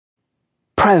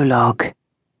Prologue.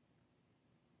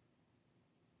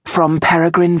 From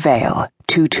Peregrine Vale,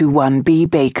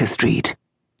 221B Baker Street,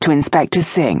 to Inspector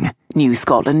Singh, New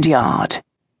Scotland Yard.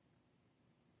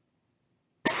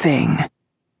 Singh.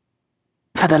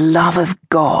 For the love of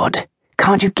God,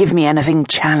 can't you give me anything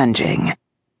challenging?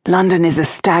 London is a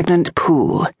stagnant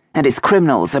pool, and its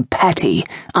criminals are petty,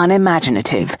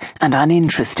 unimaginative, and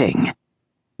uninteresting.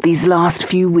 These last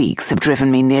few weeks have driven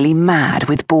me nearly mad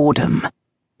with boredom.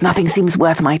 Nothing seems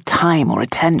worth my time or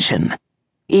attention.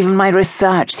 Even my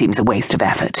research seems a waste of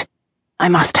effort. I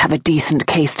must have a decent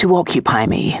case to occupy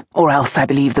me, or else I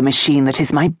believe the machine that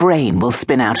is my brain will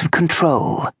spin out of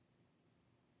control.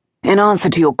 In answer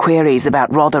to your queries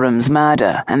about Rotherham's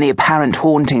murder and the apparent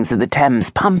hauntings of the Thames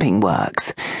pumping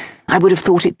works, I would have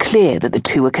thought it clear that the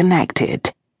two are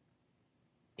connected.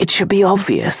 It should be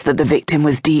obvious that the victim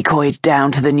was decoyed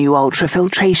down to the new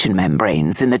ultrafiltration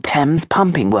membranes in the Thames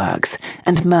pumping works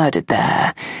and murdered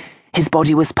there. His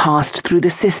body was passed through the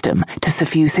system to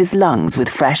suffuse his lungs with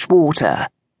fresh water,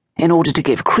 in order to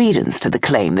give credence to the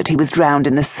claim that he was drowned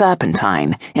in the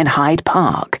Serpentine in Hyde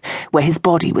Park, where his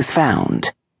body was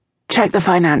found. Check the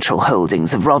financial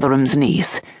holdings of Rotherham's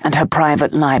niece and her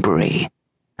private library.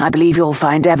 I believe you'll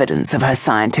find evidence of her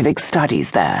scientific studies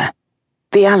there.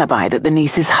 The alibi that the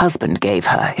niece's husband gave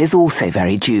her is also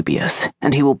very dubious,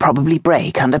 and he will probably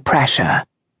break under pressure.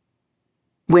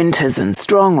 Winters and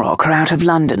Strongrock are out of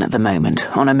London at the moment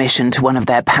on a mission to one of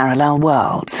their parallel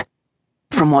worlds.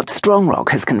 From what Strongrock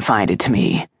has confided to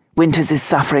me, Winters is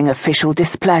suffering official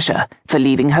displeasure for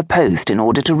leaving her post in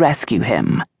order to rescue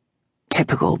him.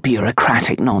 Typical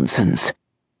bureaucratic nonsense.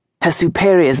 Her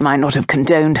superiors might not have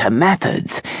condoned her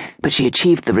methods, but she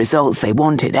achieved the results they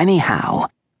wanted anyhow.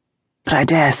 But I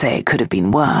dare say it could have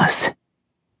been worse.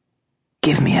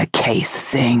 Give me a case,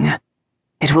 Singh.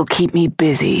 It will keep me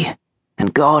busy,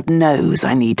 and God knows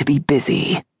I need to be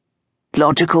busy.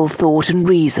 Logical thought and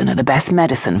reason are the best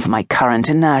medicine for my current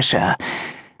inertia,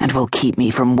 and will keep me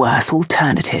from worse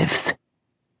alternatives.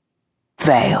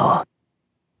 Vale.